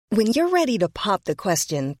When you're ready to pop the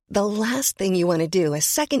question, the last thing you want to do is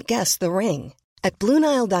second-guess the ring. At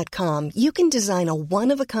BlueNile.com, you can design a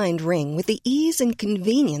one-of-a-kind ring with the ease and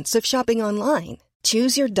convenience of shopping online.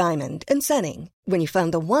 Choose your diamond and setting. When you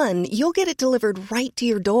find the one, you'll get it delivered right to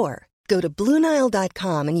your door. Go to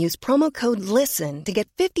BlueNile.com and use promo code LISTEN to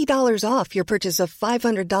get $50 off your purchase of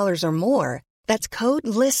 $500 or more. That's code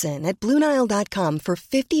LISTEN at BlueNile.com for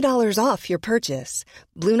 $50 off your purchase.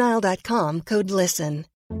 BlueNile.com, code LISTEN.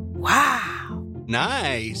 Wow.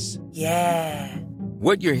 Nice. Yeah.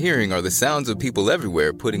 What you're hearing are the sounds of people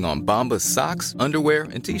everywhere putting on Bombas socks, underwear,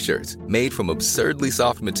 and T-shirts made from absurdly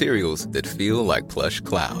soft materials that feel like plush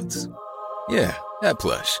clouds. Yeah, that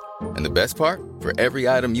plush. And the best part? For every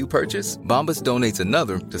item you purchase, Bombas donates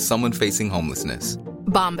another to someone facing homelessness.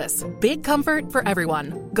 Bombas. Big comfort for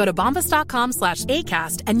everyone. Go to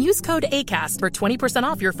bombas.com/ACAST and use code ACAST for 20%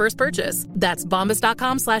 off your first purchase. That's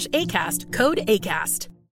bombas.com/ACAST. Code ACAST.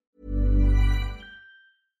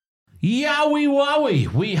 Yowie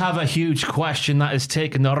wowie, we have a huge question that has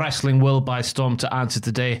taken the wrestling world by storm to answer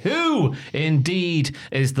today. Who indeed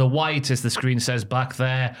is the white, as the screen says back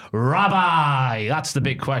there, Rabbi? That's the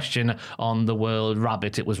big question on the world.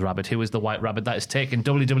 Rabbit, it was Rabbit. Who is the white rabbit that has taken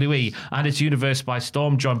WWE and its universe by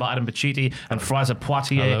storm? Joined by Adam Pacitti and Fraser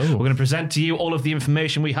Poitier. Hello. We're going to present to you all of the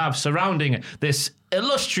information we have surrounding this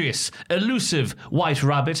illustrious, elusive white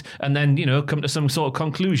rabbit, and then, come to some sort of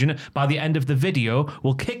conclusion by the end of the video.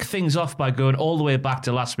 We'll kick things off by going all the way back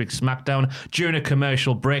to last week's SmackDown. During a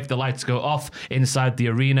commercial break, the lights go off inside the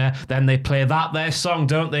arena. Then they play that there song,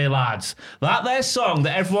 don't they, lads? That there song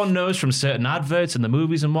that everyone knows from certain adverts and the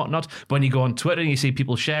movies and whatnot. But when you go on Twitter and you see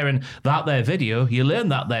people sharing that there video, you learn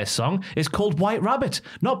that their song is called White Rabbit.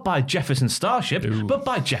 Not by Jefferson Starship, but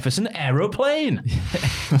by Jefferson Aeroplane.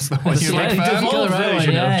 That's the one you like,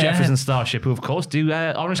 version of Jefferson Starship, who of course do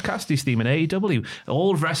Orange Cassidy's theme in AEW.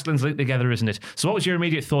 All wrestling's linked together, isn't it? So what was your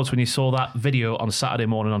immediate thoughts when you saw that video on Saturday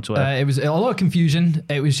morning on Twitter? It was a lot of confusion.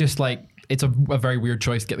 It was just like, it's a very weird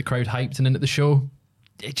choice to get the crowd hyped and into the show.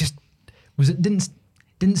 It just didn't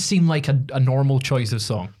seem like a normal choice of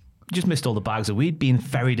song. Just missed all the bags of weed being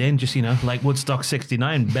ferried in, just, like Woodstock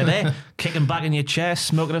 69, baby. Kicking back in your chair,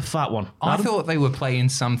 smoking a fat one. I Adam? thought they were playing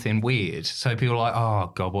something weird. So people were like,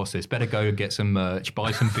 oh, God, what's this? Better go get some merch,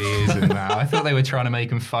 buy some beers and that. I thought they were trying to make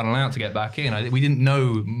them funnel out to get back in. We didn't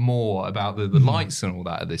know more about the lights and all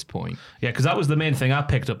that at this point. Yeah, because that was the main thing I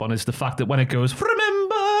picked up on, is the fact that when it goes, remember,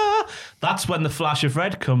 that's when the flash of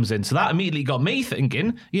red comes in. So that immediately got me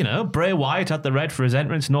thinking, Bray Wyatt had the red for his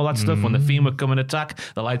entrance and all that stuff. When the Fiend would come and attack,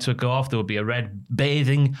 the lights would go off. There would be a red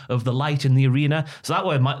bathing of the light in the arena. So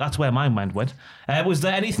that's where my mind went. Was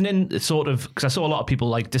there anything in sort of, because I saw a lot of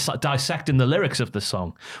people dissecting the lyrics of the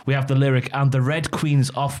song. We have the lyric, and the Red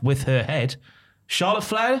Queen's off with her head. Charlotte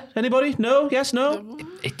Flair? Anybody? No? Yes? No?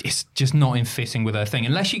 It's just not in fitting with her thing.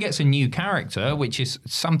 Unless she gets a new character, which is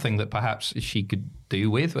something that perhaps she could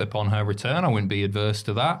do with upon her return. I wouldn't be adverse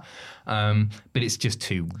to that. But it's just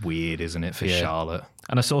too weird, isn't it, for Charlotte?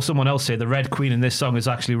 And I saw someone else say the Red Queen in this song is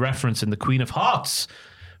actually referencing the Queen of Hearts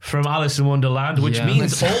from Alice in Wonderland, which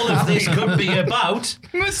means all of this could be about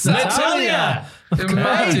Natalia.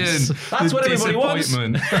 Imagine. That's what everybody wants.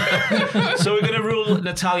 So we're going to rule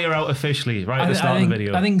Natalia out officially right at the start of the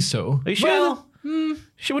video. I think so. Are you sure?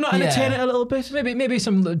 Should we not entertain it a little bit? Maybe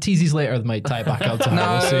some teases later that might tie back out to her.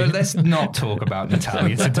 No, let's not talk about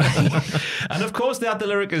Natalia today. And of course they had the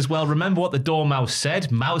lyric as well. Remember what the Dormouse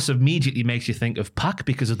said? Mouse immediately makes you think of Pac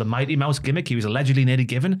because of the Mighty Mouse gimmick he was allegedly nearly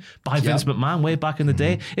given by Vince McMahon way back in the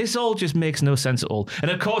day. This all just makes no sense at all.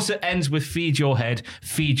 And of course it ends with feed your head,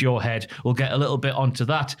 feed your head. We'll get a little bit onto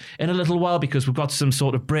that in a little while because we've got some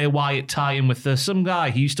sort of Bray Wyatt tie-in with some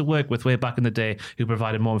guy he used to work with way back in the day who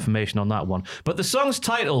provided more information on that one. But the song's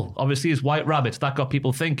title obviously is White Rabbit. That got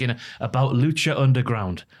people thinking about Lucha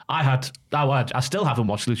Underground. I still haven't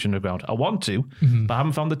watched Lucha Underground. I want to, but I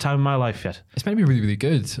haven't found the time in my life yet. It's meant to be really, really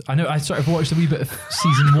good. I know I sort of watched a wee bit of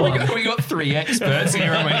season one. we got three experts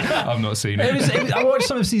here, haven't we? I've not seen it. I watched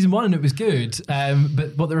some of season one and it was good.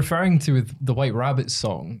 But what they're referring to with the White Rabbit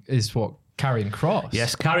song is what Karrion Kross.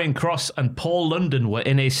 Yes, Karrion Kross and Paul London were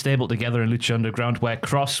in a stable together in Lucha Underground where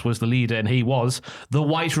Kross was the leader and he was the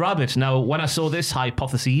White Rabbit. Now, when I saw this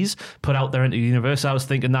hypothesis put out there into the universe, I was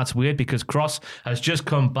thinking that's weird because Kross has just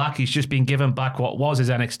come back. He's just been given back what was his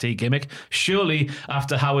NXT gimmick. Surely,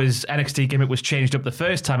 after how his NXT gimmick was changed up the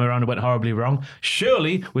first time around, it went horribly wrong.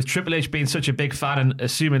 Surely, with Triple H being such a big fan and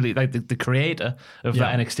assumingly like the creator of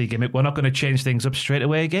that NXT gimmick, we're not going to change things up straight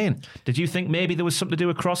away again. Did you think maybe there was something to do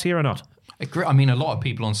with Kross here or not? I mean, a lot of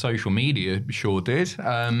people on social media sure did.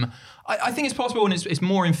 I think it's possible, and it's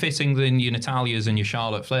more infitting than your Natalias and your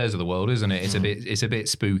Charlotte Flairs of the world, isn't it? It's a bit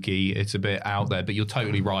spooky, it's a bit out there, but you're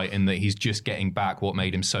totally right in that he's just getting back what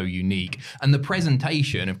made him so unique. And the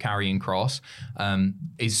presentation of Karrion Kross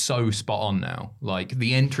is so spot on now. Like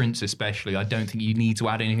the entrance, especially, I don't think you need to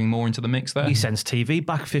add anything more into the mix there. He sends TV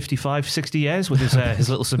back 55, 60 years with his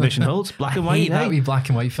little submission holds, black and white. I hate that wee black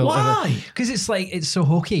and white filter. Why? Because it's so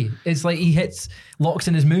hokey. It's like he locks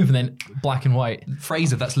in his move and then black and white.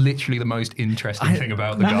 Fraser, that's literally the most interesting thing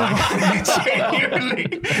about the guy.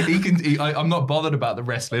 Genuinely, I'm not bothered about the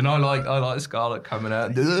wrestling. I like Scarlett coming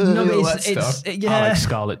out. No, but all that stuff. I like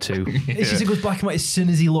Scarlett too. It's just it goes black and white as soon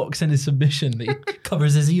as he locks in his submission that he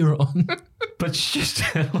covers his ear on. But just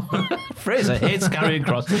Fraser hates Karrion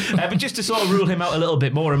Kross. But just to sort of rule him out a little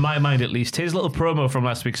bit more, in my mind at least, his little promo from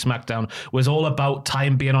last week's SmackDown was all about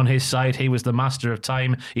time being on his side. He was the master of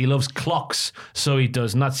time. He loves clocks, so he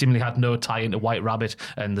does. And that seemingly had no tie into White Rabbit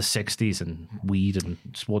and the 60s and weed and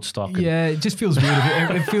Woodstock. Yeah, it just feels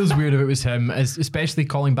weird. It feels weird if it was him, especially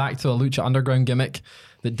calling back to a Lucha Underground gimmick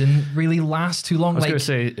that didn't really last too long. I was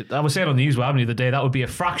saying on the news the other day, that would be a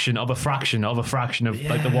fraction of a fraction of a fraction of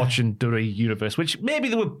like the Watching Dury universe, which maybe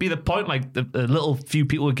there would be the point, like the little few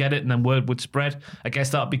people would get it and then word would spread. I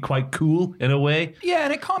guess that would be quite cool in a way. Yeah,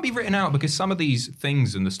 and it can't be written out because some of these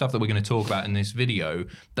things and the stuff that we're going to talk about in this video,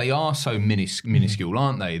 they are so minuscule,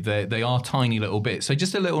 aren't they? They are tiny little bits. So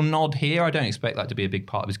just a little nod here. I don't expect that to be a big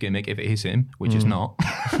part of his gimmick if it is him, which is not.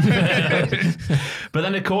 But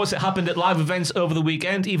then, of course, it happened at live events over the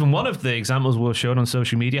weekend. Even one of the examples we were shown on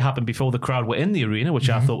social media happened before the crowd were in the arena, which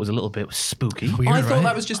I thought was a little bit spooky. Weird, I thought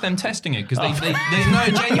that was just them testing it because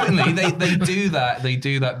genuinely they do that. They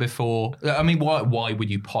do that before. I mean, why would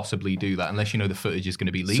you possibly do that unless you know the footage is going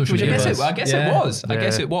to be leaked? Social Which media I guess it was. Yeah. I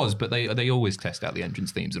guess it was. But they always test out the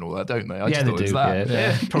entrance themes and all that, don't they? I just They thought do. it was that.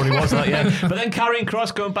 Yeah, probably was that. Yeah. But then Karrion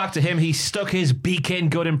Kross, going back to him, he stuck his beak in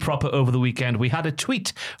good and proper over the weekend. We had a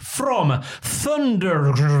tweet from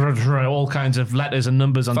Thunder, all kinds of letters and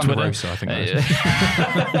numbers on Twitter. Rosa, I think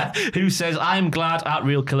that is. Who says, I'm glad at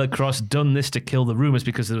Real Killer Kross done this to kill the rumours,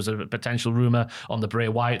 because there was a potential rumour on the Bray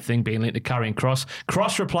Wyatt thing being linked to Karrion Kross.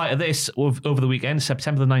 Kross replied to this over the weekend,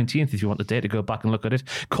 September the 19th, if you want the date to go back and look at it.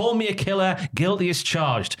 Call me a killer, guilty as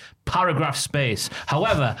charged. Paragraph space.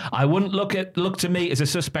 However, I wouldn't look to me as a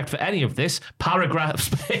suspect for any of this. Paragraph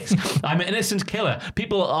space. I'm an innocent killer.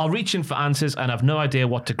 People are reaching for answers and have no idea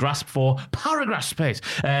what to grasp for. Paragraph space.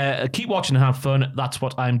 Keep watching and have fun. That's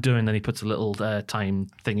what I'm doing. Then he puts a little time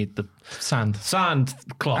thingy. The sand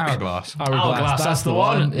clock. Hourglass. That's the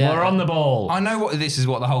one. Yeah. We're on the ball. I know this is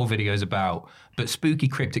what the whole video is about, but spooky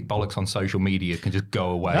cryptic bollocks on social media can just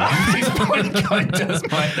go away. This point kind of does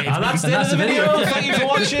my head. And that's the end of the video. Thank you for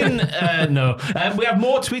watching. No. We have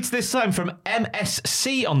more tweets this time from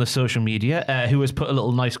MSC on the social media, who has put a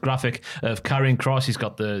little nice graphic of Karrion Kross. He's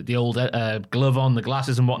got the old glove on, the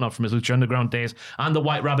glasses and whatnot from his Lucha Underground days, and the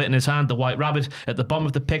White Rabbit in his hand. The White Rabbit at the bottom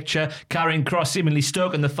of the picture. Karrion Kross seemingly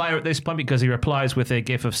stoking the fire at this point because he replies with a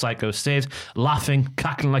gif of Psycho Sid, laughing,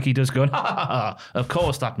 cackling like he does, going, ha ha ha. Of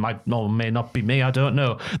course, that might or may not be me, I don't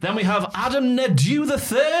know. Then we have Adam Nadu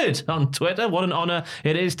III on Twitter. What an honour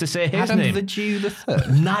it is to say his Adam name. the Jew the Third.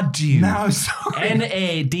 Nadu. No, sorry.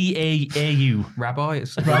 Nadaau. Rabbi.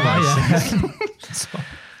 It's yeah.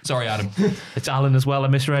 Sorry, Adam. It's Alan as well, I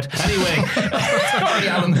misread. Anyway, Sorry,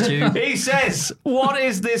 Alan the Jew. he says, what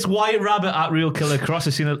is this White Rabbit at Real Killer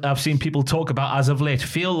Kross? I've seen people talk about as of late.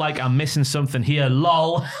 Feel like I'm missing something here.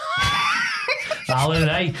 Lol. Alan,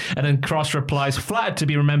 eh? And then Kross replies, flattered to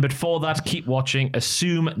be remembered for that. Keep watching.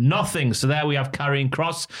 Assume nothing. So there we have Karrion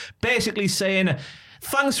Kross basically saying,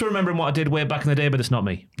 thanks for remembering what I did way back in the day, but it's not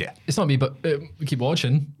me. Yeah. It's not me, but we keep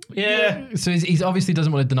watching. Yeah. So he's obviously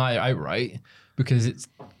doesn't want to deny it outright because it's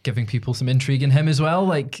giving people some intrigue in him as well.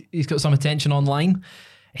 Like, he's got some attention online.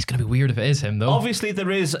 It's going to be weird if it is him, though. Obviously, there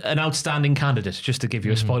is an outstanding candidate, just to give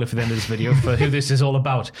you a spoiler for the end of this video, for who this is all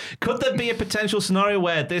about. Could there be a potential scenario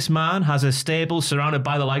where this man has a stable surrounded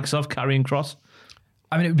by the likes of Karrion Kross?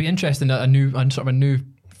 I mean, it would be interesting, a new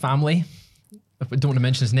family. I don't want to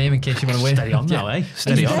mention his name in case you want to wait. Steady on now, eh?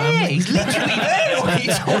 Steady on. Yeah, he's literally there. What are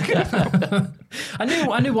you talking about?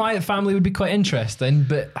 I knew Wyatt family would be quite interesting,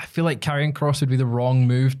 but I feel like Karrion Kross would be the wrong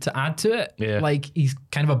move to add to it. Yeah. Like, he's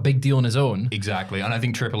kind of a big deal on his own. Exactly, and I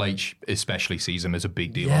think Triple H especially sees him as a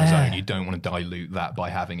big deal on his own. You don't want to dilute that by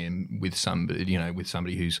having him with somebody,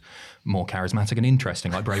 who's more charismatic and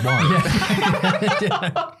interesting, like Bray Wyatt.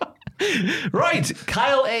 Right,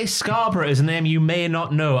 Kyle A. Scarborough is a name you may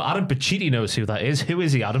not know. Adam Pacitti knows who that is. Who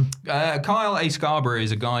is he, Adam? Kyle A. Scarborough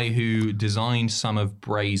is a guy who designed some of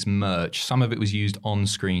Bray's merch. Some of it was used on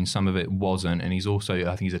screen, some of it wasn't. And he's also,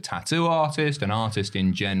 I think he's a tattoo artist, an artist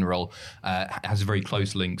in general, has very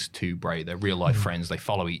close links to Bray. They're real life friends. They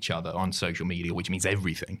follow each other on social media, which means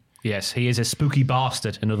everything. Yes, he is a spooky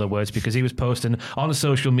bastard, in other words, because he was posting on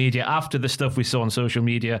social media after the stuff we saw on social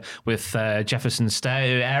media with Jefferson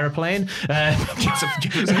Aeroplane.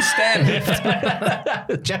 Jefferson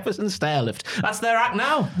Stairlift. Jefferson Stairlift. That's their act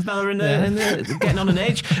now. Now they're in the getting on an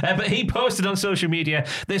age. But he posted on social media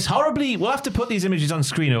this horribly... We'll have to put these images on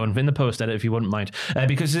screen, Owen, in the post edit if you wouldn't mind.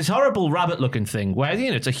 Because this horrible rabbit-looking thing where,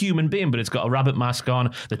 you know, it's a human being, but it's got a rabbit mask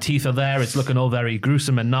on. The teeth are there. It's looking all very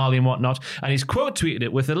gruesome and gnarly and whatnot. And he's quote tweeted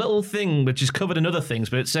it with a little thing which is covered in other things,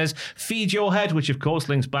 but it says "feed your head," which of course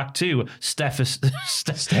links back to Jefferson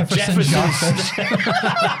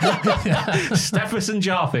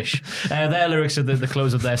Jarfish. Their lyrics are the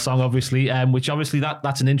close of their song, obviously, which obviously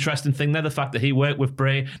that's an interesting thing there. The fact that he worked with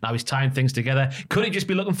Bray, now he's tying things together. Could he just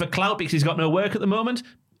be looking for clout because he's got no work at the moment?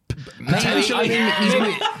 Potentially.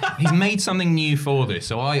 He's made something new for this.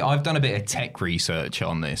 So I've done a bit of tech research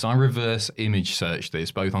on this. I reverse image searched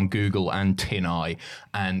this both on Google and TinEye,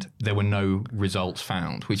 and there were no results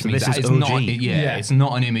found, which means that it's not. It's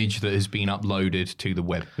not an image that has been uploaded to the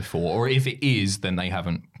web before, or if it is, then they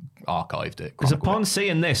haven't archived it. Because upon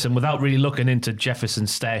seeing this, and without really looking into Jefferson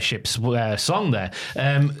Starship's song there,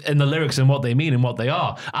 and the lyrics and what they mean and what they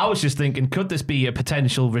are, I was just thinking, could this be a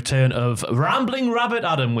potential return of Rambling Rabbit,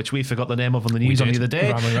 Adam, which we forgot the name of on the news on the other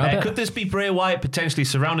day? Could this be Bray Wyatt potentially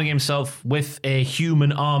surrounding himself with a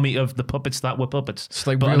human army of the puppets that were puppets? It's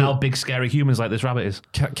like but now big scary humans like this rabbit is.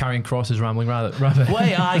 Carrying crosses, Rambling Rabbit. Wait,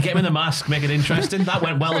 get him in the mask, make it interesting. That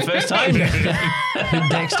went well the first time.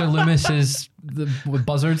 Dexter Lumis is with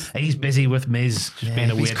Buzzard. He's busy with Miz, just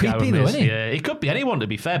being a weird guy with Miz. Isn't he? Yeah, it could be anyone, to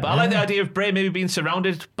be fair. But I like the idea of Bray maybe being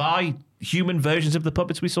surrounded by human versions of the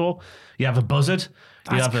puppets we saw. You have a Buzzard.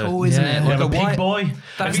 That's cool, isn't it? You have a Pig Boy.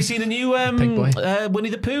 Have you seen the new Winnie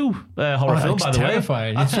the Pooh horror film, by the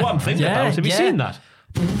terrifying. way? That's what I'm thinking about. Have you seen that?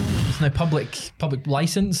 There's no public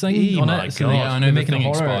licensing on it. So I know the thing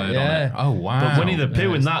expired on it. Oh, wow. But Winnie the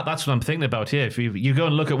Pooh in that's what I'm thinking about here. If you go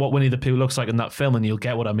and look at what Winnie the Pooh looks like in that film, and you'll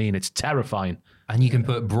get what I mean. It's terrifying. And you can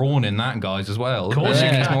put Brawn in that, guys, as well. Of course,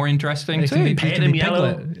 it's more interesting too. Paint him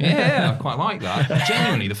yellow. Yeah, I quite like that.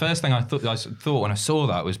 Genuinely, the first thing I thought when I saw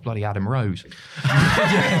that was bloody Adam Rose.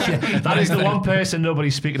 That is the one person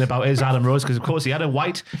nobody's speaking about is Adam Rose, because of course he had a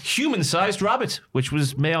white human-sized rabbit, which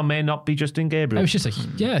may or may not be Justin Gabriel. It was just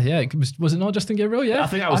was it not Justin Gabriel? Yeah, I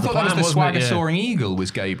think that was the plan. That was the swagger soaring eagle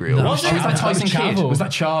was Gabriel. No, was that Tyson Kidd? Was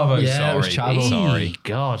that Chavo? Yeah, sorry. it was Chavo. Sorry.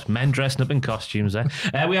 God, men dressing up in costumes there.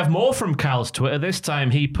 We have more from Cal's Twitter. This time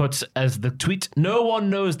he puts as the tweet, "No one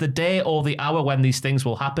knows the day or the hour when these things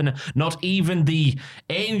will happen, not even the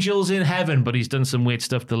angels in heaven," but he's done some weird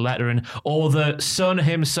stuff, the lettering, "or the Son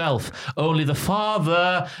himself. Only the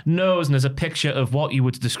Father knows." And there's a picture of what you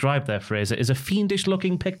would describe there, Fraser, is a fiendish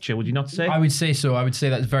looking picture, would you not say? I would say so. I would say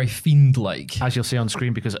that's very fiend-like. As you'll see on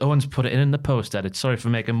screen, because Owen's put it in the post edit. Sorry for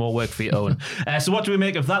making more work for you, Owen. So what do we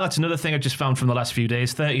make of that? That's another thing I just found from the last few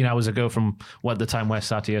days, 13 hours ago from the time we're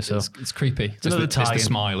sat here. So it's creepy. It's another It's the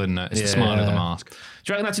smile, isn't it? It's the smile of the mask. Do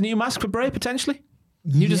you reckon that's a new mask for Bray, potentially?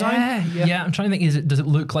 New design? Yeah, I'm trying to think, does it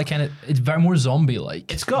look like it's very more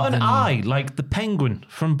zombie-like? It's got an eye, like the Penguin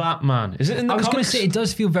from Batman. Is it in the comics? I was going to say, it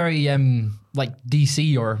does feel very like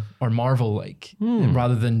DC or Marvel-like,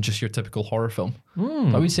 rather than just your typical horror film.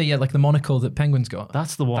 I would say, like the monocle that Penguin's got.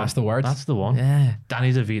 That's the one. That's the word. That's the one. Yeah.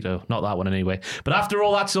 Danny DeVito. Not that one anyway. But after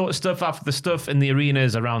all that sort of stuff, after the stuff in the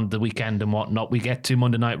arenas around the weekend and whatnot, we get to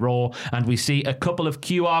Monday Night Raw and we see a couple of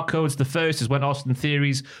QR codes. The first is when Austin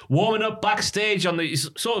Theory's warming up backstage on the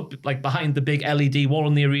sort of like behind the big LED wall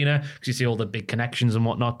in the arena, because you see all the big connections and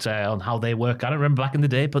whatnot on how they work. I don't remember back in the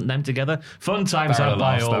day putting them together. Fun times out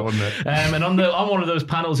by all. And on one of those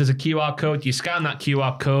panels is a QR code. You scan that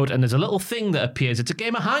QR code and there's a little thing that appears. It's a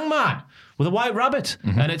game of Hangman with a white rabbit.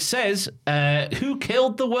 And it says, who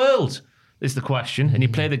killed the world? Is the question. And you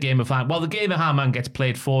play the game of Hangman. Well, the game of Hangman gets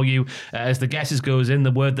played for you as the guesses goes in. The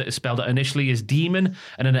word that is spelled out initially is demon,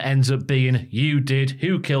 and then it ends up being you did.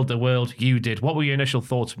 Who killed the world? You did. What were your initial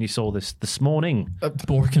thoughts when you saw this morning?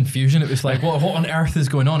 More confusion. It was like, what on earth is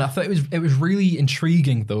going on? I thought it was really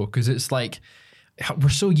intriguing though, because it's like, we're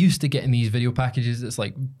so used to getting these video packages. It's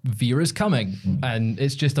like Vera's coming, and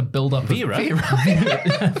it's just a build up.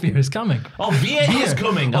 Vera's coming. Oh, Vera is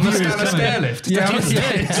coming on the stairlift.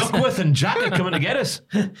 Duckworth and Jack are coming to get us.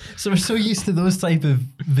 So we're so used to those type of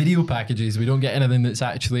video packages. We don't get anything that's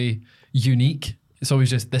actually unique It's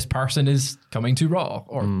always just this person is coming to Raw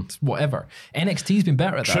or whatever. NXT's been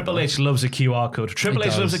better at that. Triple H loves a QR code. Triple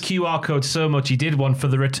H loves a QR code so much he did one for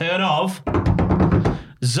the return of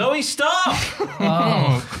Zoe Stark.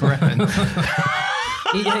 Oh, crap.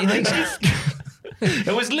 He likes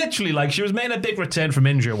It was literally like she was making a big return from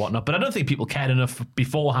injury or whatnot, but I don't think people cared enough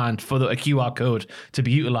beforehand for a QR code to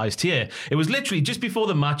be utilised here. It was literally just before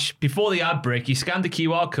the match, before the ad break, he scanned the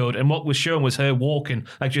QR code and what was shown was her walking,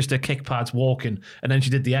 like just her kick pads walking, and then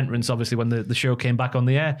she did the entrance, obviously, when the show came back on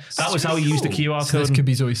the air. That was how he used the QR So code. this could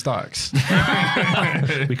be Zoe Starks.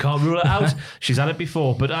 We can't rule it out. She's had it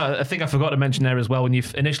before. But I think I forgot to mention there as well, when you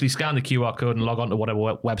initially scan the QR code and log on to whatever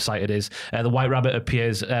website it is, the White Rabbit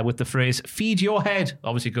appears with the phrase, feed your head,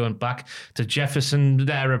 obviously going back to Jefferson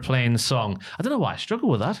Aeroplane song. I don't know why I struggle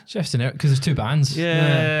with that. Jefferson, because there's two bands.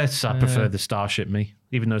 Yes, I prefer the Starship me,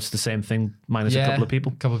 even though it's the same thing minus a couple of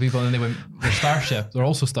people. And then they went, they're Starship. They're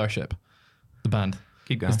also Starship, the band.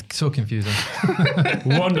 Keep going. It's so confusing.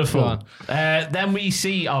 Wonderful. Then we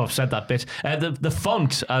see, I've said that bit. The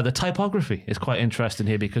font, the typography is quite interesting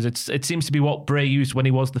here because it seems to be what Bray used when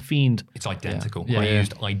he was the Fiend. It's identical. Yeah. I Yeah.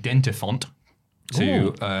 used Identifont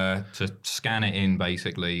to scan it in,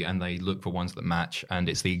 basically, and they look for ones that match, and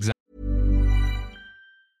it's the exact.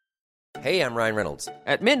 Hey, I'm Ryan Reynolds.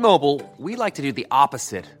 At Mint Mobile, we like to do the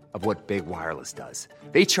opposite of what Big Wireless does.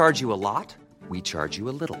 They charge you a lot, we charge you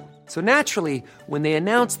a little. So naturally, when they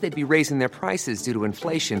announced they'd be raising their prices due to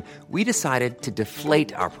inflation, we decided to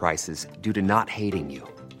deflate our prices due to not hating you.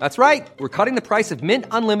 That's right. We're cutting the price of Mint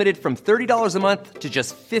Unlimited from $30 a month to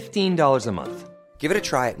just $15 a month. Give it a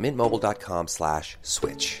try at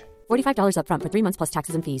mintmobile.com/switch. $45 up front for 3 months plus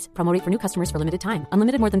taxes and fees. Promo rate for new customers for limited time.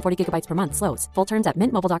 Unlimited more than 40 gigabytes per month. Slows full terms at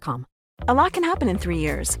mintmobile.com. A lot can happen in 3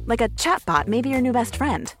 years, like a chatbot may be your new best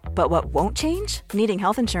friend. But what won't change? Needing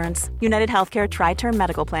health insurance. United Healthcare Tri-Term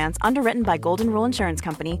Medical Plans, underwritten by Golden Rule Insurance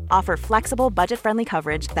Company, offer flexible, budget-friendly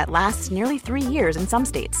coverage that lasts nearly 3 years in some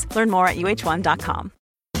states. Learn more at uh1.com.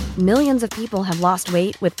 Millions of people have lost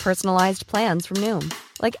weight with personalized plans from Noom.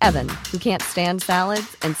 Like Evan, who can't stand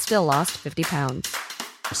salads and still lost 50 pounds.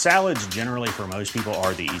 Salads generally for most people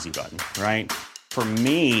are the easy button, right? For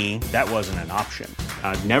me, that wasn't an option.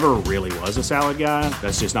 I never really was a salad guy.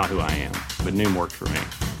 That's just not who I am. But Noom worked for me.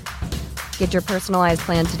 Get your personalized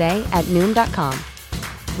plan today at Noom.com.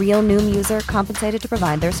 Real Noom user compensated to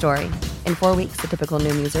provide their story. In 4 weeks, the typical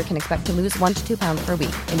Noom user can expect to lose 1 to 2 pounds per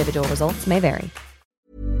week. Individual results may vary.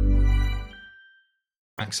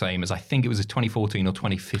 Same as I think it was a 2014 or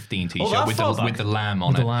 2015 t-shirt with the lamb on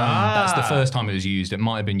With it. the lamb. That's the first time it was used. It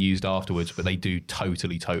might have been used afterwards, but they do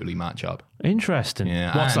totally match up. Interesting.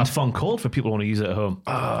 Yeah, What's and- that font called for people who want to use it at home?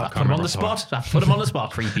 I Put them on the spot. Put them on the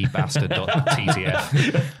spot.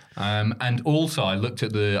 Creepybastard.ttf. And also, I looked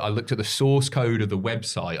at the source code of the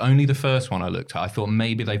website. Only the first one I looked at. I thought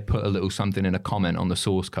maybe they put a little something in a comment on the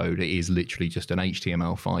source code. It is literally just an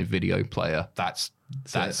HTML5 video player. That's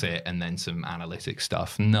it. And then some analytics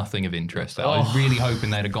stuff. Nothing of interest. I was really hoping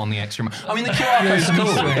they'd have gone the extra mile. I mean, the QR code's cool.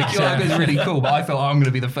 The QR code's really cool, but I thought, I'm going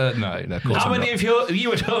to be the first. No, of course How I'm many not. of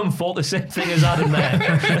you at home thought the same thing as Adam there?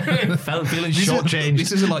 Feeling shortchanged.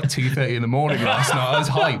 This is like 2:30 in the morning last night. I was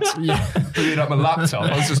hyped. Bringing up my laptop.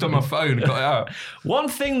 I was just on my phone and got it out. One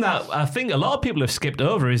thing that I think a lot of people have skipped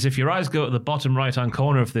over is if your eyes go to the bottom right-hand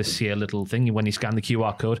corner of this here little thing when you scan the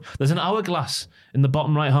QR code, there's an hourglass in the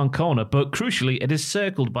bottom right-hand corner, but crucially, it is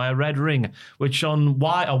circled by a red ring, which on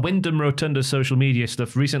Wyndham Rotunda social media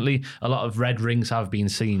stuff recently, a lot of red rings have been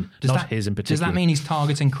seen. His in particular. Does that mean he's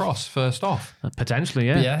targeting Cross first off? Potentially,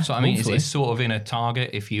 yeah. So I mean, hopefully. it's sort of in a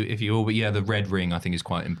target. If you, but yeah, the red ring I think is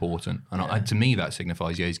quite important, and to me that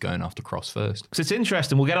signifies he's going after Cross first. Because it's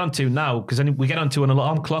interesting. We'll get on to now, because then we get onto an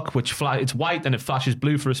alarm clock, which it's white, then it flashes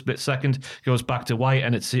blue for a split second, goes back to white,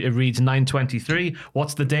 and it reads 9:23.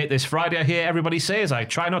 What's the date this Friday? I hear everybody say as I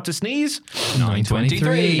try not to sneeze.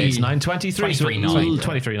 9:23. It's 9:23. So 23/9.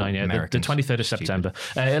 23/9, yeah. The Americans. 23rd of September.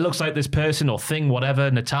 It looks like this person or thing, whatever,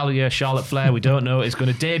 Natalia, Charlotte Flair, we don't know, is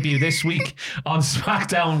going to debut this week on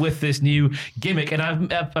SmackDown with this new gimmick. And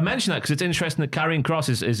I mention that because it's interesting that Karrion Kross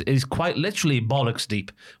is quite literally bollocks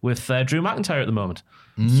deep with Drew McIntyre at the moment.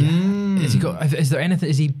 Has he got? Is there anything?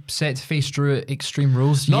 Is he set to face Drew at Extreme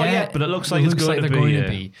Rules? Not yet, but it looks like it's going to they're be, going to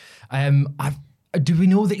be. Do we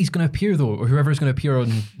know that he's going to appear though, or whoever is going to appear on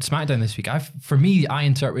SmackDown this week? For me, I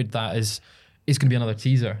interpret that as it's going to be another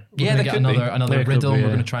teaser. We're Yeah, going to there get could be. another There could Riddle. be, We're yeah.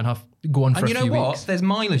 going to try and have go on for and a you know few what? weeks. There's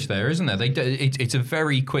mileage there, isn't there? It's a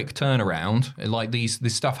very quick turnaround. Like this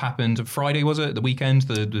stuff happened Friday, was it? The weekend,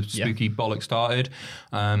 the spooky bollock started.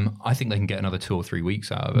 I think they can get another 2 or 3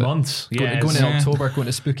 weeks out of it. Months. Yeah. Going into October, going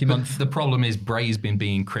to spooky month. The problem is Bray's been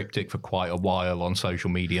being cryptic for quite a while on social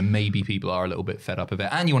media. Maybe people are a little bit fed up of it.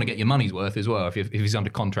 And you want to get your money's worth as well. If he's under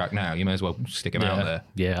contract now, you may as well stick him out there.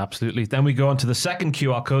 Yeah, absolutely. Then we go on to the second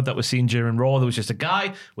QR code that was seen during Raw. There was just a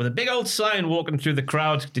guy with a big old sign walking through the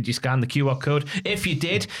crowd. Did you scan the QR code? If you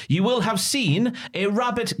did, you will have seen a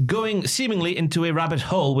rabbit going seemingly into a rabbit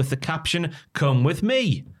hole with the caption, "Come with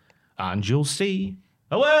me, and you'll see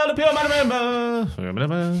a world of pure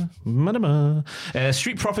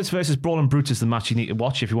Street Profits versus Brawling Brutes is the match you need to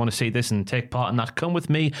watch if you want to see this and take part in that Come With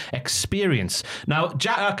Me experience. Now,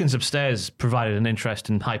 Jack Atkins upstairs provided an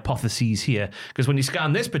interesting hypothesis here, because when you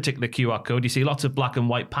scan this particular QR code, you see lots of black and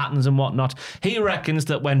white patterns and whatnot. He reckons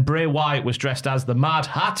that when Bray Wyatt was dressed as the Mad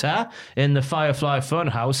Hatter in the Firefly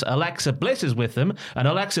Funhouse, Alexa Bliss is with him, and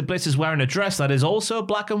Alexa Bliss is wearing a dress that is also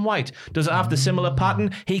black and white. Does it have the similar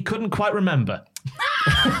pattern? He couldn't quite remember.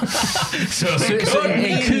 so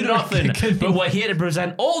it could nothing, but we're here to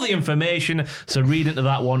present all the information, so read into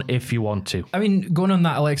that one if you want to. I mean, going on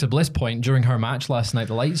that Alexa Bliss point, during her match last night,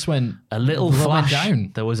 the lights went a little flash down.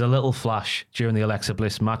 There was a little flash during the Alexa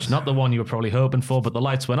Bliss match, not the one you were probably hoping for, but the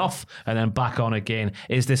lights went off and then back on again.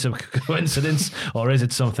 Is this a coincidence or is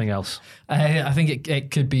it something else? I think it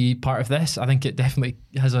could be part of this. I think it definitely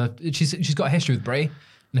has she's got a history with Bray,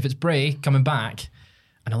 and if it's Bray coming back,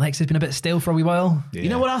 and Alexa's been a bit stale for a wee while. Yeah. You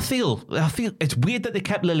know what I feel? It's weird that they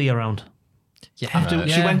kept Lily around.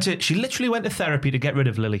 Yeah. She literally went to therapy to get rid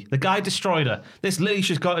of Lily. The guy destroyed her. This Lily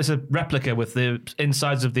she's got is a replica with the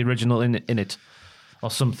insides of the original in it.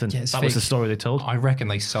 Or something. Yeah, that was the story they told. I reckon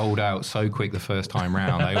they sold out so quick the first time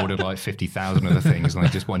round. They ordered like 50,000 of the things, and they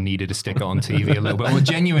just needed to stick it on TV a little bit. Well,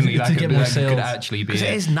 genuinely, that could actually be. Because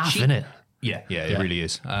it is naff, isn't it? Yeah, it really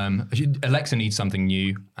is. Alexa needs something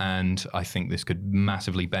new, and I think this could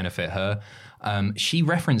massively benefit her. She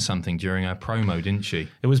referenced something during her promo, didn't she?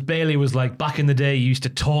 It was Bailey was like, back in the day, you used to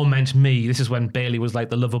torment me. This is when Bailey was like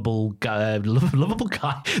the lovable guy, the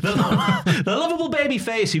lovable baby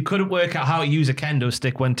face who couldn't work out how to use a kendo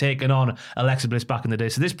stick when taking on Alexa Bliss back in the day.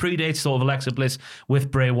 So this predates sort of Alexa Bliss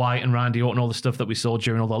with Bray Wyatt and Randy Orton, all the stuff that we saw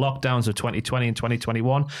during all the lockdowns of 2020 and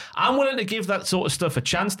 2021. I'm willing to give that sort of stuff a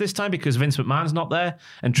chance this time because Vince McMahon's not there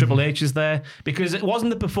and Triple H is there, because it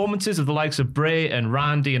wasn't the performances of the likes of Bray and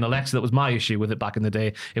Randy and Alexa that was my issue with it back in the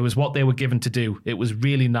day. It was what they were given to do. It was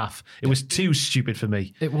really naff. It was too stupid for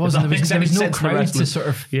me. It wasn't. There was no crowd to sort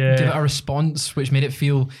of give it a response, which made it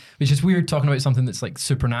feel, which is weird talking about something that's like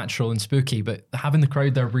supernatural and spooky, but having the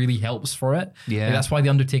crowd there really helps for it. Yeah. Like, that's why The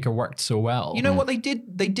Undertaker worked so well. You know what they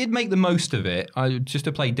did? They did make the most of it, just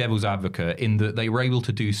to play devil's advocate, in that they were able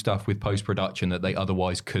to do stuff with post-production that they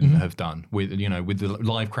otherwise couldn't have done. With the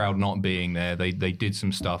live crowd not being there, they did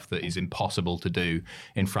some stuff that is impossible to do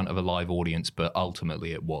in front of a live audience, but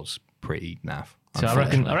ultimately it was pretty naff. So I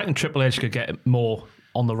reckon Triple H could get more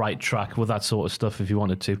on the right track with that sort of stuff if he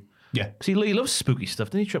wanted to. Yeah. Because he loves spooky stuff,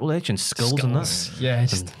 doesn't he? Triple H and skulls and that. Yeah,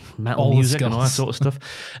 just metal music and all that sort of stuff.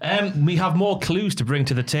 We have more clues to bring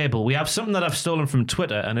to the table. We have something that I've stolen from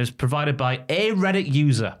Twitter and is provided by a Reddit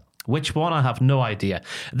user. Which one? I have no idea.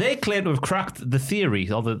 They claim to have cracked the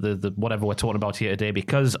theory, or the whatever we're talking about here today,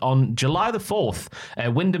 because on July the 4th,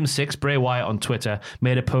 Wyndham6, Bray Wyatt on Twitter,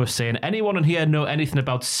 made a post saying, anyone in here know anything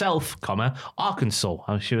about Self, Arkansas?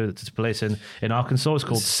 I'm sure it's a place in Arkansas. It's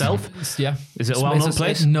called Self. Yeah. Is it a well-known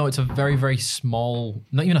place? No, it's a very, very small,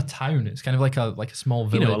 not even a town. It's kind of like a small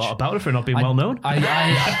village. You know a lot about it for not being well-known.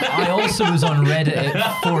 I also was on Reddit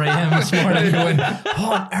at 4 a.m. this morning going, what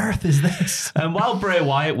on earth is this? And while Bray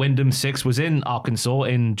Wyatt, Wyndham6, was in Arkansas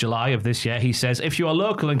in July of this year, he says, if you are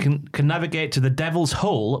local and can navigate to the Devil's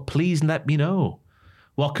Hole, please let me know.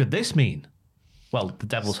 What could this mean? Well, the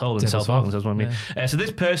Devil's Hole in South Arkansas is what I mean. Yeah. So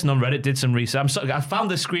this person on Reddit did some research. I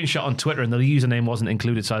found this screenshot on Twitter and the username wasn't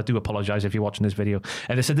included, so I do apologise if you're watching this video.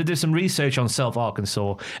 And they said they did some research on Self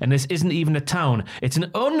Arkansas, and this isn't even a town. It's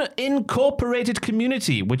an unincorporated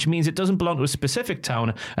community, which means it doesn't belong to a specific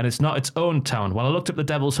town, and it's not its own town. When I looked up the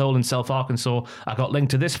Devil's Hole in Self Arkansas, I got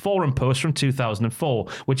linked to this forum post from 2004,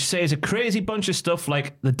 which says a crazy bunch of stuff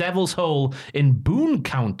like the Devil's Hole in Boone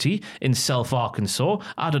County in Self Arkansas.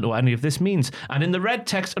 I don't know what any of this means. And in the red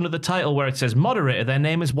text under the title where it says moderator, their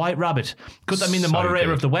name is White Rabbit. Could that mean the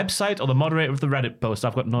moderator of the website or the moderator of the Reddit post?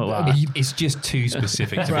 I've got no idea. It's just too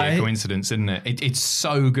specific to be a coincidence, isn't it? It's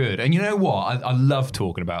so good. And you know what? I love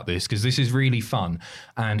talking about this because this is really fun.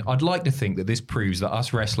 And I'd like to think that this proves that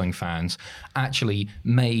us wrestling fans actually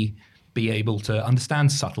may be able to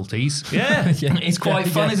understand subtleties. Yeah. It's quite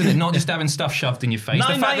fun, isn't it? Not just having stuff shoved in your face.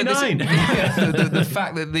 The fact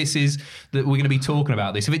that we're going to be talking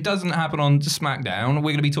about this. If it doesn't happen on SmackDown, we're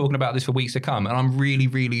going to be talking about this for weeks to come. And I'm really,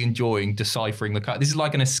 really enjoying deciphering the cut. This is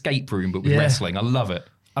like an escape room, but with wrestling. I love it.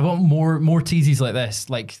 I want more teases like this.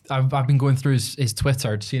 Like I've been going through his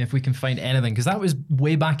Twitter, seeing if we can find anything, because that was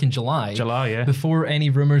way back in July. Before any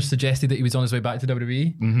rumors suggested that he was on his way back to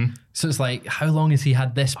WWE. Mm-hmm. So it's like, how long has he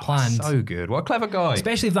had this planned? So good. What a clever guy.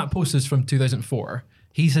 Especially if that post is from 2004.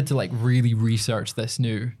 He's had to like really research this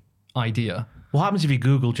new idea. What happens if you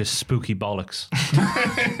Google just spooky bollocks?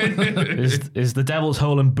 is the Devil's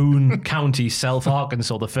Hole in Boone County, South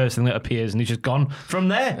Arkansas, the first thing that appears, and he's just gone from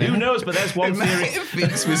there? Who knows? But there's one theory. If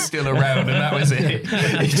Vince was still around and that was it.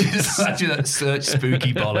 He just search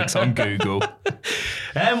spooky bollocks on Google.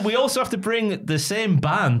 We also have to bring the same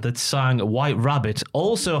band that sang White Rabbit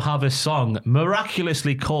also have a song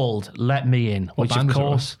miraculously called Let Me In, which of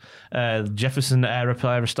course Jefferson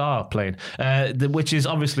Aerostar playing, which is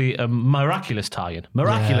obviously a miraculous tie-in.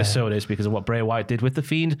 Miraculous, so it is, because of what Bray Wyatt did with The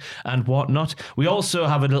Fiend and whatnot. We also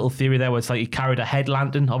have a little theory there where it's like he carried a head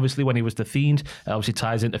lantern, obviously, when he was The Fiend. Obviously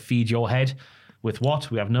ties into Feed Your Head. With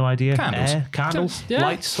what? We have no idea. Candles. Candles,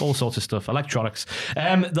 lights, all sorts of stuff. Electronics.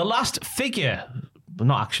 The last figure...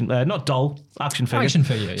 not doll, action figure. Action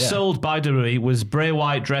figure, yeah. Sold by WWE was Bray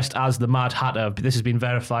Wyatt dressed as the Mad Hatter. This has been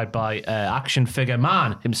verified by action figure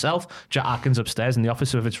man himself, Jack Atkins, upstairs in the office.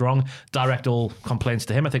 So if it's wrong, direct all complaints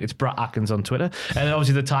to him. I think it's Brat Atkins on Twitter. And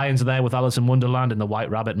obviously the tie-ins are there with Alice in Wonderland and the White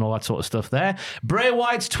Rabbit and all that sort of stuff there. Bray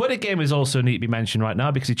Wyatt's Twitter game is also need to be mentioned right now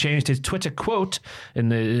because he changed his Twitter quote in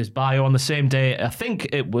his bio on the same day. I think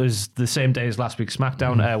it was the same day as last week's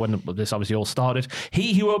SmackDown when this obviously all started.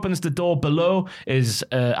 He who opens the door below is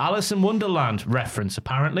Alice in Wonderland reference,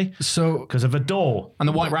 apparently. So because of a door. And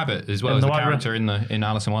the White Rabbit as well, as the character in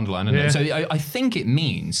Alice in Wonderland. So I think it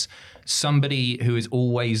means somebody who is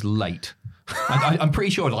always late. I'm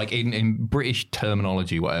pretty sure, like in British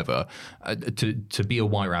terminology, whatever, to be a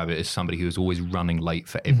White Rabbit is somebody who is always running late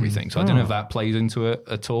for everything. So I don't know if that plays into it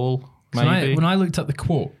at all. Maybe. When I looked at the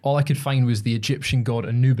quote, all I could find was the Egyptian god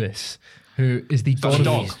Anubis, who is the god of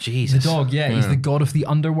dog. Jesus. The dog, he's the god of the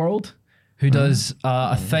underworld, who does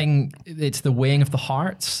a thing. It's the weighing of the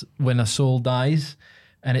hearts when a soul dies.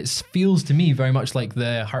 And it feels to me very much like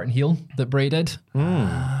the Heart and Heel that Bray did.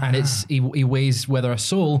 And he weighs whether a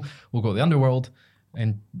soul will go to the underworld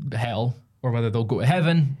and hell, or whether they'll go to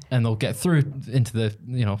heaven and they'll get through into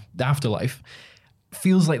the afterlife.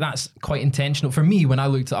 Feels like that's quite intentional. For me, when I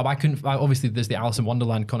looked it up, obviously there's the Alice in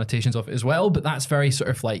Wonderland connotations of it as well, but that's very sort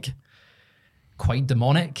of like quite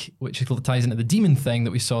demonic, which ties into the demon thing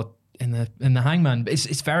that we saw in the Hangman. But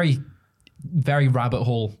it's very, very rabbit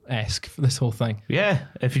hole-esque for this whole thing. Yeah,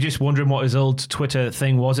 if you're just wondering what his old Twitter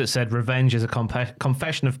thing was, it said revenge is a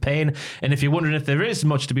confession of pain. And if you're wondering if there is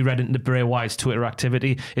much to be read into Bray Wyatt's Twitter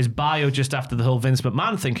activity, his bio just after the whole Vince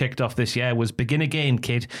McMahon thing kicked off this year was begin again,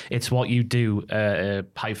 kid. It's what you do,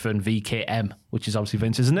 -VKM, which is obviously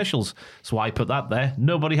Vince's initials. So why put that there?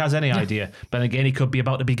 Nobody has any idea. But again, he could be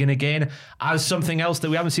about to begin again as something else that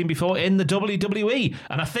we haven't seen before in the WWE.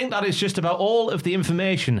 And I think that is just about all of the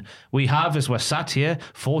information we have as we're sat here,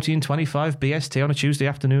 14:25 BST on a Tuesday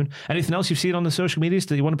afternoon. Anything else you've seen on the social medias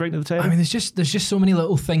that you want to bring to the table? I mean, there's just so many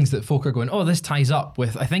little things that folk are going, oh, this ties up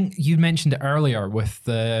with. I think you mentioned it earlier with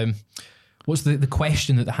the. What's the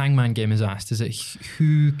question that the Hangman game is asked? Is it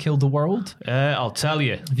who killed the world? I'll tell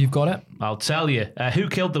you. Have you got it? I'll tell you. Who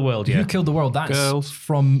killed the world? Yeah. Who killed the world? That's Girls.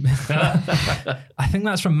 From. I think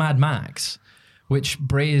that's from Mad Max, which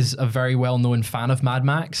Bray is a very well-known fan of Mad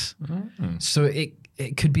Max. Mm-hmm. So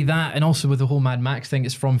it could be that, and also with the whole Mad Max thing,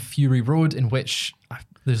 it's from Fury Road, in which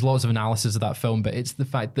there's lots of analysis of that film, but it's the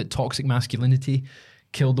fact that toxic masculinity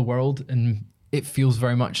killed the world, and it feels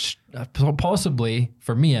very much, possibly,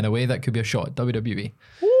 for me in a way, that could be a shot at WWE.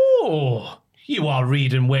 Oh, you are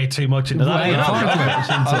reading way too much into that.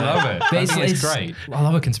 I love it. It's great. I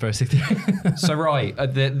love a conspiracy theory. So, right,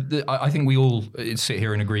 I think we all sit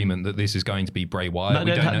here in agreement that this is going to be Bray Wyatt.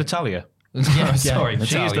 Natalia. Sorry,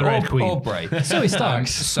 she's the Red Queen. Or Bray. So he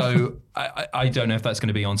starts. So I don't know if that's going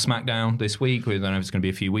to be on SmackDown this week. We don't know if it's going to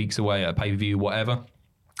be a few weeks away, a pay-per-view, whatever.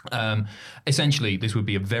 Essentially, this would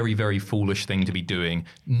be a very, very foolish thing to be doing,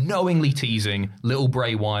 knowingly teasing little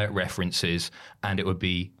Bray Wyatt references, and it would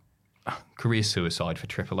be career suicide for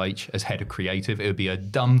Triple H as head of creative. It would be a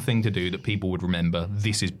dumb thing to do that people would remember.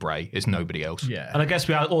 This is Bray. It's nobody else. Yeah. And I guess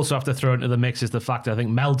we also have to throw into the mix is the fact that I think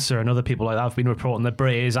Meltzer and other people like that have been reporting that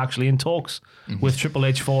Bray is actually in talks with Triple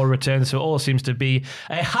H for a return. So it all seems to be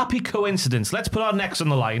a happy coincidence. Let's put our necks on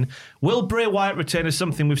the line. Will Bray Wyatt return as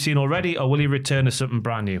something we've seen already, or will he return as something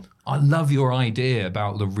brand new? I love your idea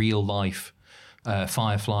about the real life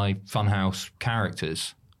Firefly Funhouse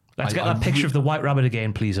characters. Let's get that picture of the White Rabbit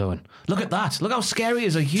again, please, Owen. Look at that. Look how scary he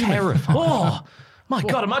is, a human. Terrifying. Oh, my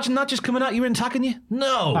God. Imagine that just coming at you and attacking you.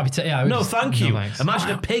 No. No, thank you. thanks.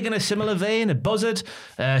 Imagine a pig in a similar vein, a buzzard.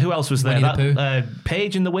 Who else was there? Winnie the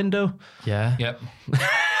Paige in the window. Yeah. Yep.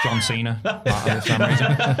 John Cena. For some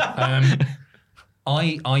reason.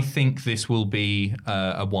 I think this will be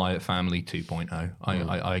a Wyatt Family 2.0.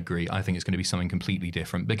 I agree. I think it's going to be something completely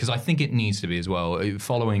different because I think it needs to be as well.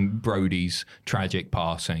 Following Brody's tragic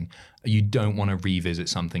passing, you don't want to revisit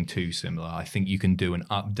something too similar. I think you can do an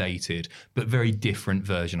updated but very different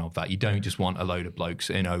version of that. You don't just want a load of blokes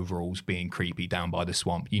in overalls being creepy down by the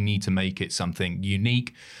swamp. You need to make it something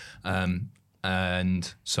unique.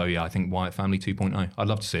 And so, yeah, I think Wyatt Family 2.0. I'd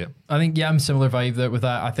love to see it. I think, I'm similar vibe there with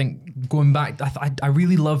that. I think going back, I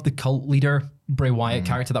really love the cult leader Bray Wyatt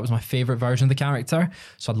character. That was my favourite version of the character.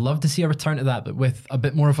 So I'd love to see a return to that, but with a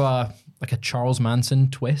bit more of a Charles Manson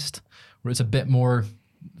twist, where it's a bit more...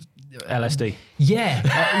 LSD. Yeah.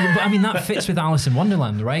 But I mean, that fits with Alice in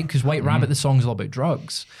Wonderland, right? Because White Rabbit, the song's all about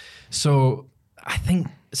drugs. So I think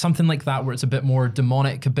something like that where it's a bit more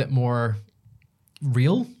demonic, a bit more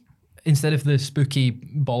real, instead of the spooky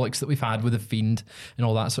bollocks that we've had with the Fiend and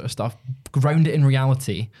all that sort of stuff, ground it in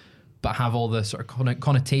reality, but have all the sort of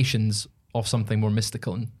connotations of something more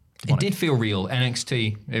mystical and demonic. It did feel real.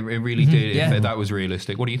 NXT, it really did. Yeah. If that was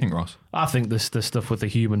realistic. What do you think, Ross? I think the stuff with the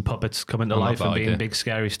human puppets coming to life and being idea. big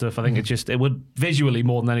scary stuff, I think it would visually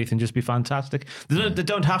more than anything just be fantastic. They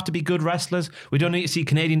don't have to be good wrestlers. We don't need to see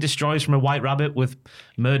Canadian destroys from a White Rabbit with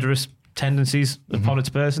murderous tendencies upon its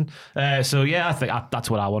person. So yeah, I think that's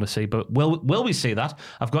what I want to see. But will we see that?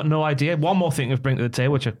 I've got no idea. One more thing to bring to the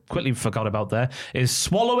table, which I quickly forgot about there, is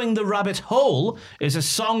Swallowing the Rabbit Whole is a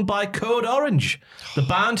song by Code Orange, the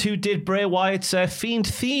band who did Bray Wyatt's Fiend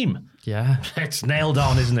theme. Yeah. It's nailed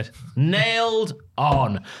on, isn't it? Nailed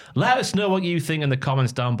on. Let us know what you think in the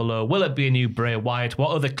comments down below. Will it be a new Bray Wyatt? What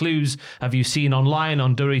other clues have you seen online,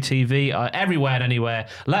 on Durry TV, everywhere and anywhere?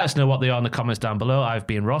 Let us know what they are in the comments down below. I've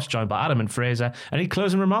been Ross, joined by Adam and Fraser. Any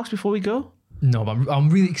closing remarks before we go? No, but I'm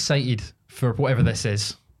really excited for whatever this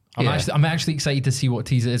is. I'm actually excited to see what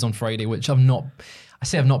teaser is on Friday, which I've not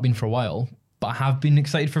been for a while. But I have been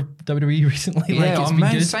excited for WWE recently. Yeah, it's been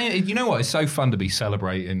good. saying, you know what? It's so fun to be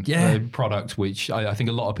celebrating a product which I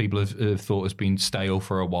think a lot of people have thought has been stale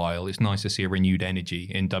for a while. It's nice to see a renewed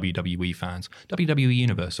energy in WWE fans. WWE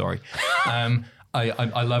Universe, sorry.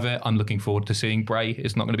 I love it. I'm looking forward to seeing Bray.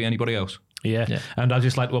 It's not going to be anybody else. Yeah. And I'd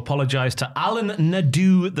just like to apologise to Alan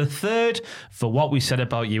Nadeau III for what we said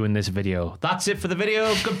about you in this video. That's it for the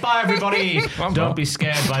video. Goodbye, everybody. Don't be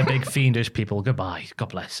scared by big fiendish people. Goodbye. God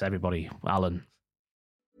bless everybody. Alan.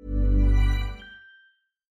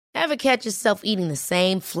 Ever catch yourself eating the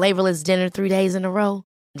same flavourless dinner 3 days in a row?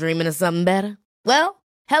 Dreaming of something better? Well,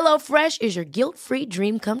 HelloFresh is your guilt-free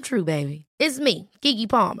dream come true, baby. It's me, Keke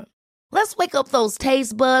Palmer. Let's wake up those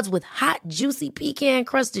taste buds with hot, juicy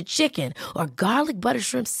pecan-crusted chicken or garlic butter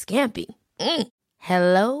shrimp scampi.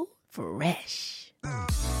 Hello Fresh.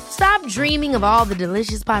 Stop dreaming of all the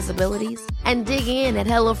delicious possibilities and dig in at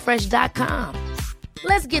HelloFresh.com.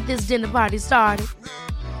 Let's get this dinner party started.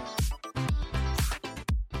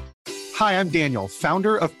 Hi, I'm Daniel,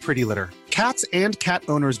 founder of Pretty Litter. Cats and cat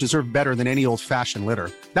owners deserve better than any old-fashioned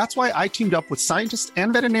litter. That's why I teamed up with scientists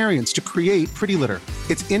and veterinarians to create Pretty Litter.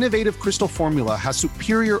 Its innovative crystal formula has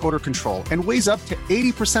superior odor control and weighs up to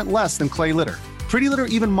 80% less than clay litter. Pretty Litter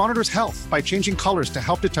even monitors health by changing colors to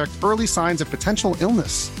help detect early signs of potential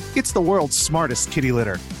illness. It's the world's smartest kitty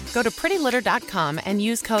litter. Go to prettylitter.com and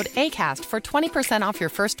use code ACAST for 20% off your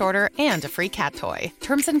first order and a free cat toy.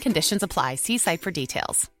 Terms and conditions apply. See site for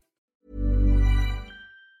details.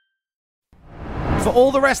 For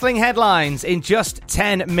all the wrestling headlines in just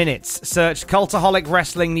 10 minutes, search Cultaholic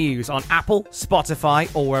Wrestling News on Apple,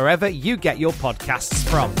 Spotify, or wherever you get your podcasts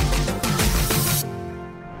from.